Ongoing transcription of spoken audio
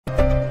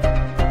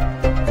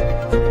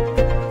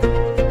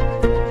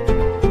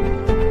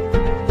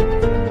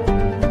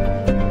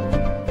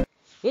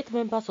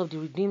members of the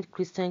Redeemed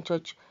Christian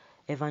Church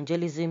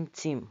evangelism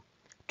team,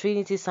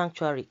 Trinity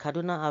Sanctuary,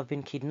 Kaduna, have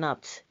been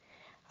kidnapped.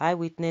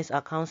 Eyewitness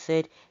accounts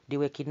said they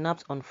were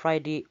kidnapped on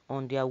Friday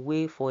on their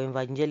way for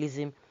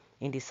evangelism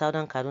in the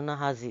southern Kaduna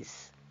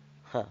houses.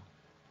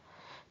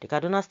 The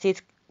Kaduna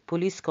State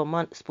Police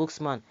Command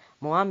spokesman,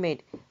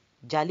 Mohammed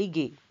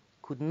Jalige,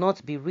 could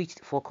not be reached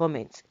for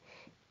comment.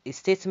 A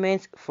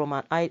statement from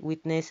an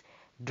eyewitness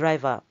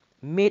driver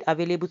made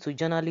available to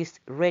journalists,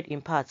 read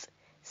in part,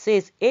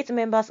 says 8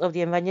 members of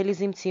the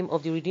evangelism team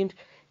of the Redeemed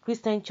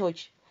Christian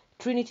Church,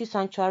 Trinity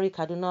Sanctuary,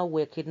 Kaduna,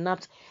 were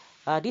kidnapped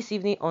this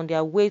evening on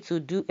their way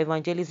to do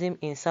evangelism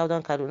in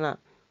southern Kaduna.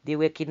 They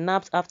were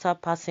kidnapped after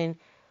passing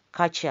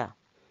Kachia.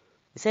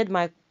 He said,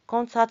 "My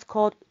contact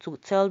called to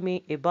tell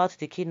me about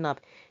the kidnap.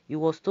 He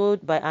was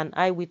told by an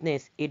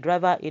eyewitness, a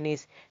driver in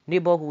his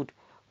neighborhood,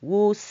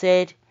 who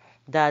said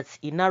that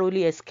he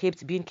narrowly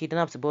escaped being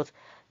kidnapped, but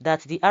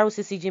that the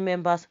RCCG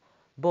members'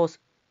 boss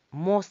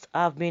must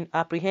have been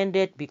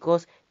apprehended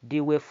because they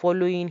were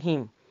following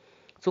him."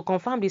 To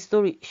confirm the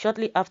story,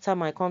 shortly after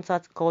my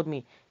contact called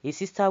me, a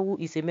sister who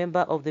is a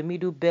member of the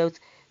Middle Belt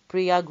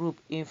Prayer Group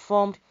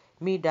informed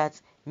me that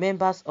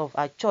members of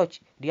our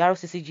church, the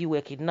RCCG,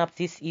 were kidnapped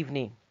this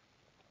evening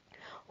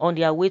on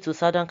their way to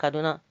southern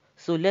Kaduna.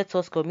 So let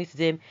us commit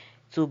them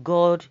to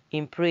God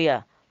in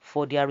prayer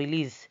for their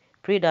release.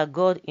 Pray that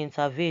God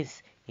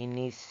intervenes in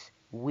his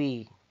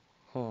way.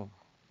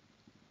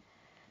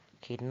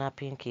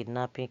 Kidnapping.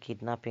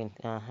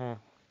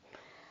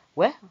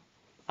 Well,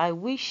 I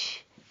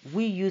wish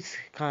we youth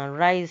can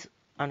rise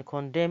and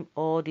condemn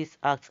all these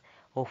acts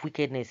of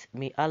wickedness.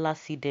 May Allah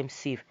see them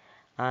safe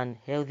and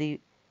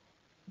healthy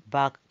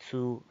back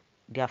to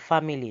their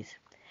families.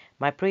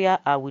 My prayer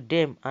are with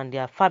them and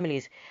their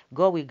families.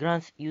 God will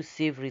grant you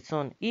safe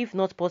return. If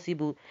not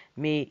possible,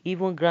 may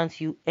even grant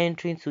you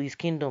entry into his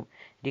kingdom.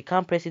 The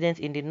camp president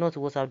in the north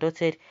was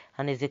abducted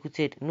and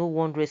executed. No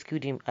one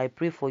rescued him. I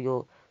pray for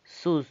your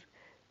souls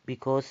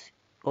because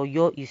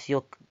Oyo is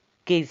your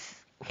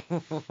case.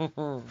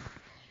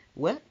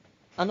 Well,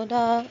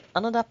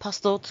 another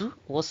pastor too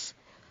was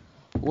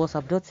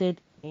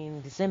abducted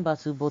in December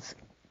too, but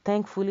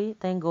thankfully,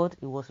 thank God,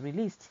 he was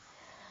released.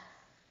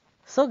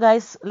 So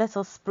guys, let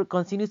us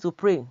continue to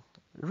pray.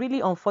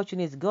 Really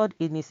unfortunate, God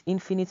in his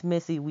infinite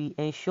mercy will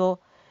ensure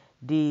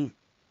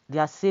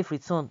their safe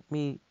return.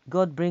 May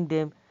God bring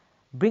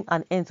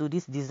an end to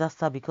this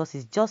disaster, because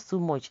it's just too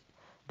much.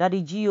 That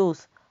the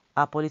GOs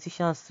are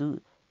politicians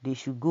too. They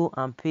should go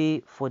and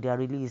pay for their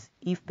release.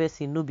 If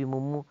person no be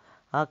mumu,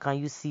 how can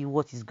you see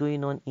what is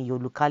going on in your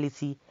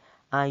locality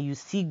and you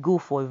still go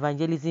for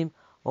evangelism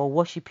or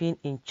worshiping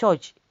in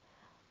church?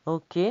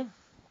 Okay.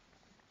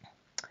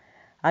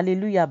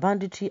 Hallelujah.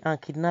 Banditry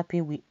and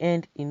kidnapping will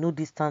end in no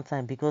distant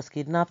time, because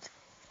kidnapping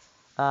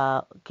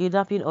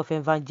of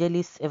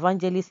evangelists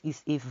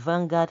is a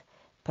vanguard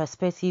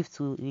perspective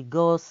to the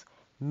God's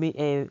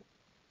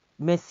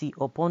mercy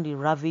upon the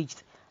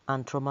ravaged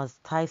and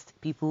traumatized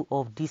people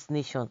of this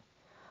nation.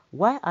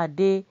 Why are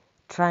they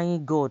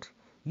trying God?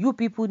 You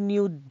people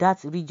knew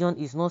that region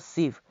is not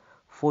safe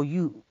for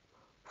you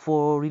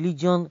for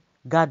religion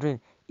gathering.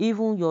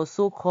 Even your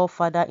so-called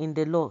father in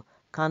the law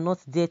cannot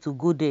dare to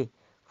go there.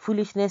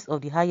 Foolishness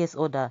of the highest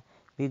order.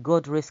 May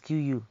God rescue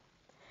you.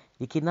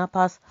 The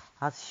kidnappers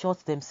have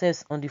shot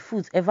themselves on the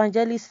foot.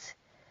 Evangelists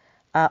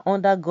are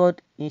under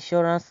God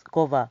insurance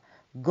cover.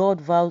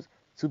 God vows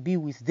to be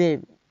with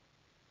them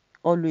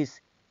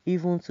always,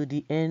 even to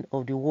the end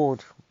of the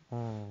world.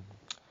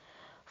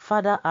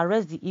 Father,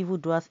 arrest the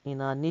evildoers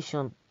in our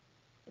nation,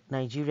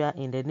 Nigeria,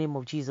 in the name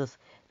of Jesus.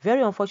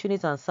 Very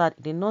unfortunate and sad.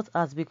 The north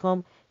has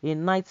become a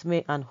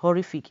nightmare and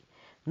horrific.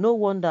 No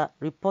wonder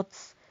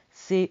reports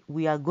say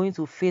we are going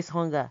to face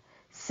hunger,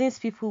 since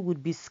people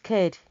would be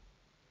scared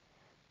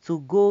to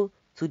go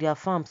to their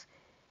farms.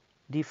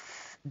 The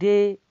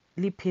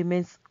daily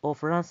payments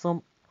of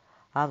ransom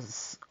have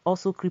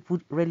also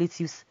crippled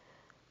relatives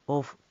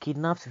of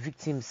kidnapped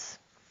victims.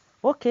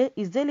 Okay,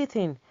 it's daily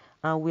thing,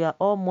 and we are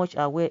all much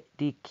aware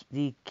the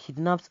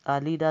kidnapped are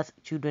leaders'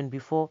 children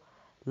before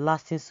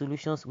lasting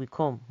solutions will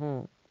come.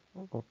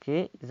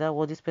 Okay, is that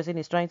what this person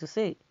is trying to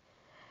say?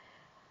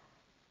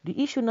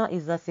 The issue now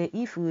is that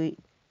if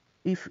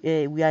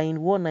we are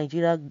in war,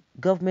 Nigeria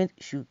government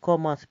should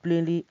come out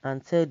plainly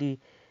and tell the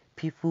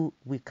people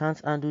we can't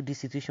handle this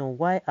situation.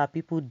 Why are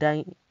people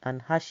dying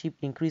and hardship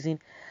increasing,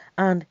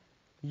 and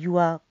you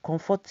are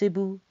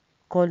comfortable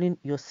calling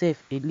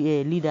yourself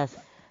leaders?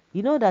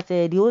 You know that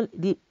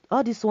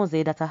all these ones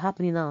that are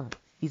happening now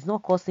is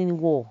not causing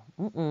war.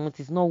 It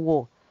is not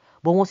war.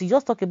 But once you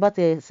just talk about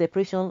a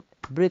separation,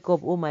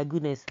 breakup, oh my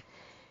goodness,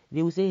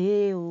 they will say,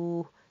 hey,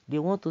 oh, they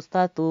want to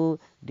start,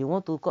 they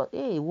want to call,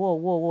 hey,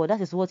 war.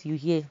 That is what you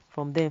hear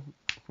from them.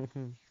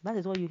 That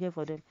is what you hear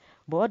from them.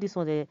 But all these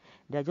ones,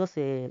 they're just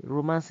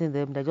romancing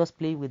them. They're just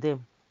playing with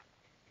them.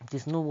 It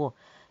is no war.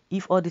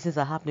 If all these things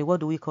are happening,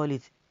 what do we call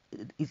it?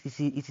 It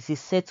is a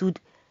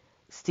settled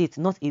state,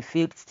 not a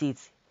failed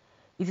state.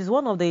 It is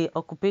one of the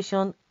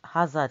occupation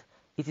hazard.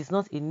 It is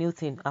not a new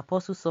thing.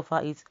 Apostles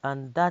suffer it,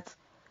 and that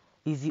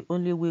is the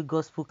only way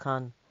gospel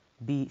can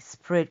be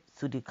spread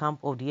to the camp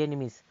of the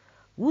enemies.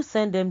 Who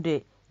sent them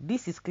there?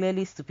 This is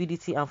clearly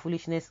stupidity and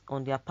foolishness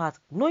on their part,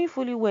 knowing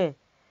fully well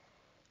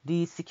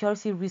the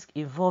security risk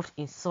involved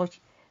in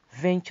such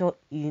venture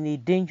in a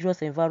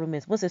dangerous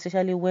environment, most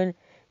especially when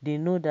they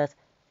know that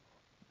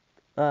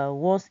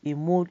once a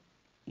mole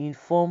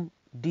inform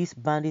these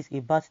bandits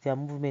about their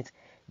movement,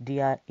 they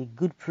are a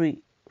good prey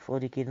for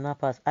the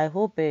kidnappers. I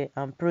hope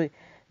and pray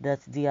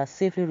that they are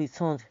safely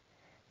returned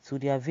to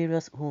their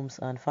various homes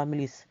and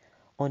families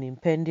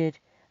unimpeded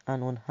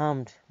and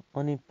unharmed.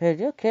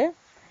 Unimpeded, okay.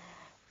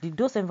 Did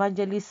those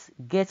evangelists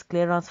get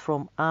clearance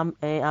from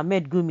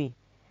Ahmed Gumi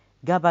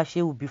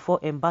Gabashew before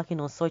embarking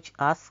on such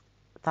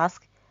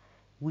task?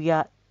 We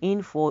are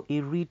in for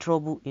a real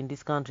trouble in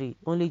this country.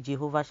 Only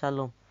Jehovah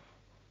Shalom,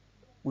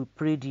 we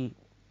pray thee.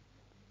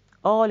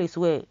 All is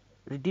well.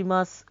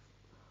 Redeemers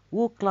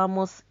who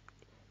clamors,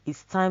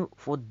 it's time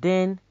for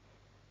them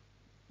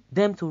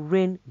to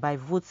reign by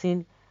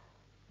voting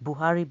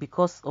Buhari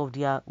because of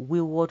their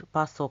wayward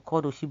pastor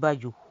called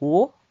Oshibaju.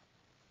 Oh,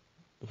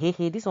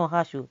 hey, this one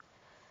harsh.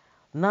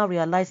 Now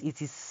realize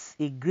it is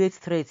a great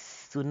threat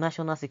to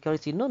national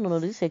security. No,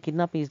 this is a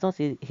kidnapping. It's not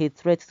a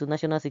threat to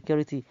national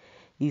security.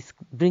 It's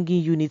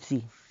bringing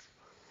unity.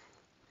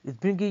 It's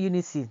bringing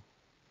unity.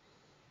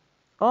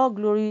 All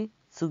glory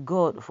to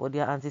God for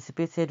their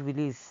anticipated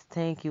release.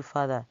 Thank you,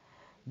 Father.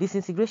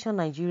 Disintegration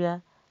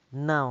Nigeria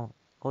now,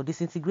 or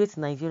disintegrate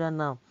Nigeria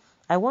now.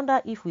 I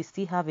wonder if we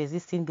still have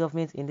existing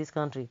government in this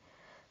country.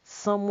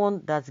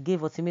 Someone that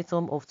gave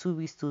ultimatum of 2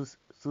 weeks to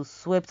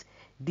swept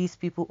these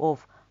people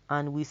off,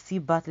 and we still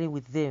battling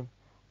with them.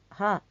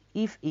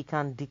 If he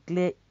can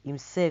declare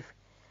himself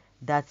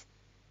that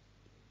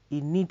he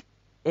need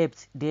help,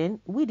 then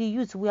we the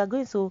youth, we are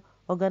going to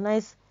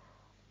organize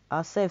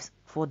ourselves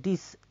for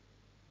this.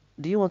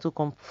 Do you want to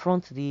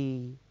confront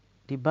the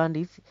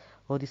bandits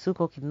or the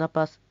so-called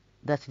kidnappers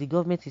that the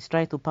government is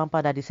trying to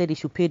pamper, that they said they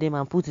should pay them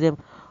and put them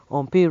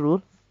on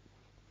payroll?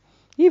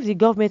 If the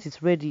government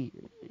is ready,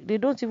 they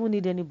don't even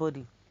need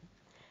anybody.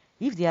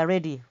 If they are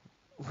ready,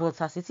 but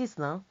as it is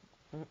now,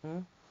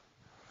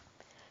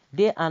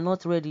 they are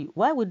not ready.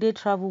 Why would they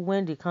travel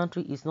when the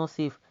country is not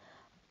safe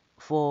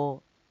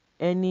for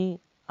any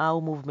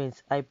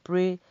movements? I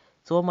pray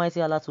to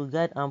Almighty Allah to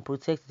guide and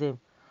protect them.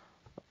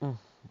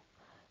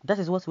 That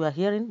is what we are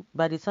hearing.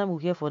 By the time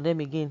we hear from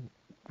them again,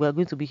 we are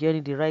going to be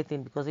hearing the right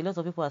thing, because a lot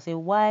of people are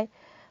saying, why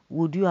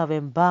would you have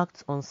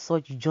embarked on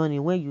such journey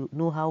when you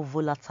know how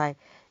volatile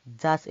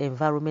that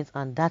environment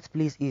and that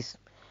place is?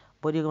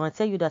 But they're going to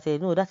tell you that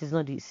no, that is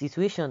not the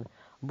situation.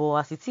 But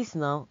as it is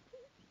now,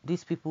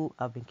 these people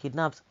have been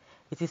kidnapped.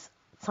 It is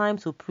time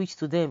to preach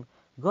to them.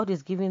 God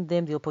is giving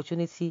them the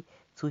opportunity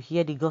to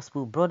hear the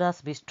gospel.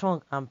 Brothers, be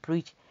strong and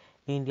preach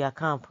in their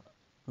camp.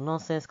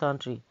 Nonsense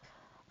country.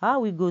 How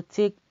we go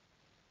take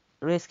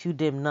rescue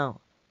them now?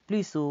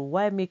 Please, so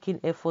while making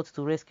efforts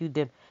to rescue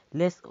them,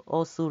 let's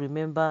also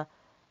remember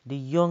the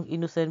young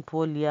innocent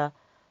poor Leah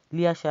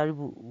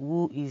Sharibu,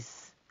 who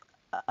is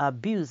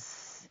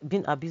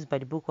being abused by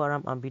the Boko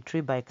Haram and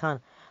betrayed by Khan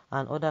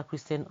and other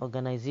Christian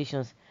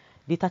organizations.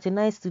 The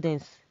 39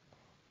 students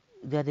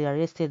that they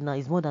arrested now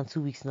is more than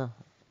 2 weeks now.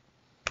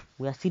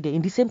 We are still there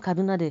in the same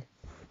Kaduna there.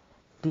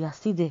 They are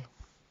still there.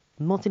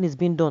 Nothing is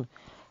being done.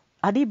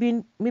 Had it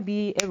been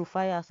maybe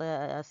El-Rufai,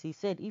 as he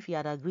said, if he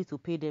had agreed to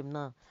pay them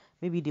now,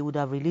 maybe they would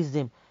have released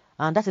them.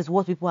 And that is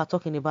what people are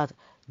talking about.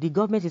 The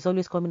government is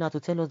always coming out to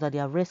tell us that they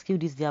have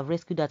rescued this, they have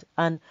rescued that,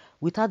 and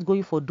without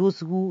going for those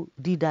who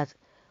did that,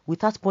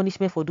 without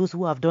punishment for those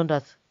who have done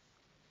that.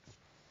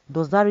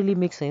 Does that really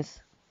make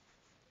sense?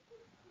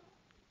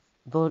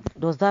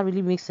 Does that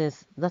really make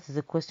sense? That is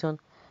the question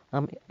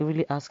I'm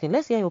really asking.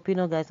 Let's hear your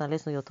opinion, guys, and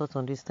let's know your thoughts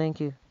on this. Thank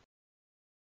you.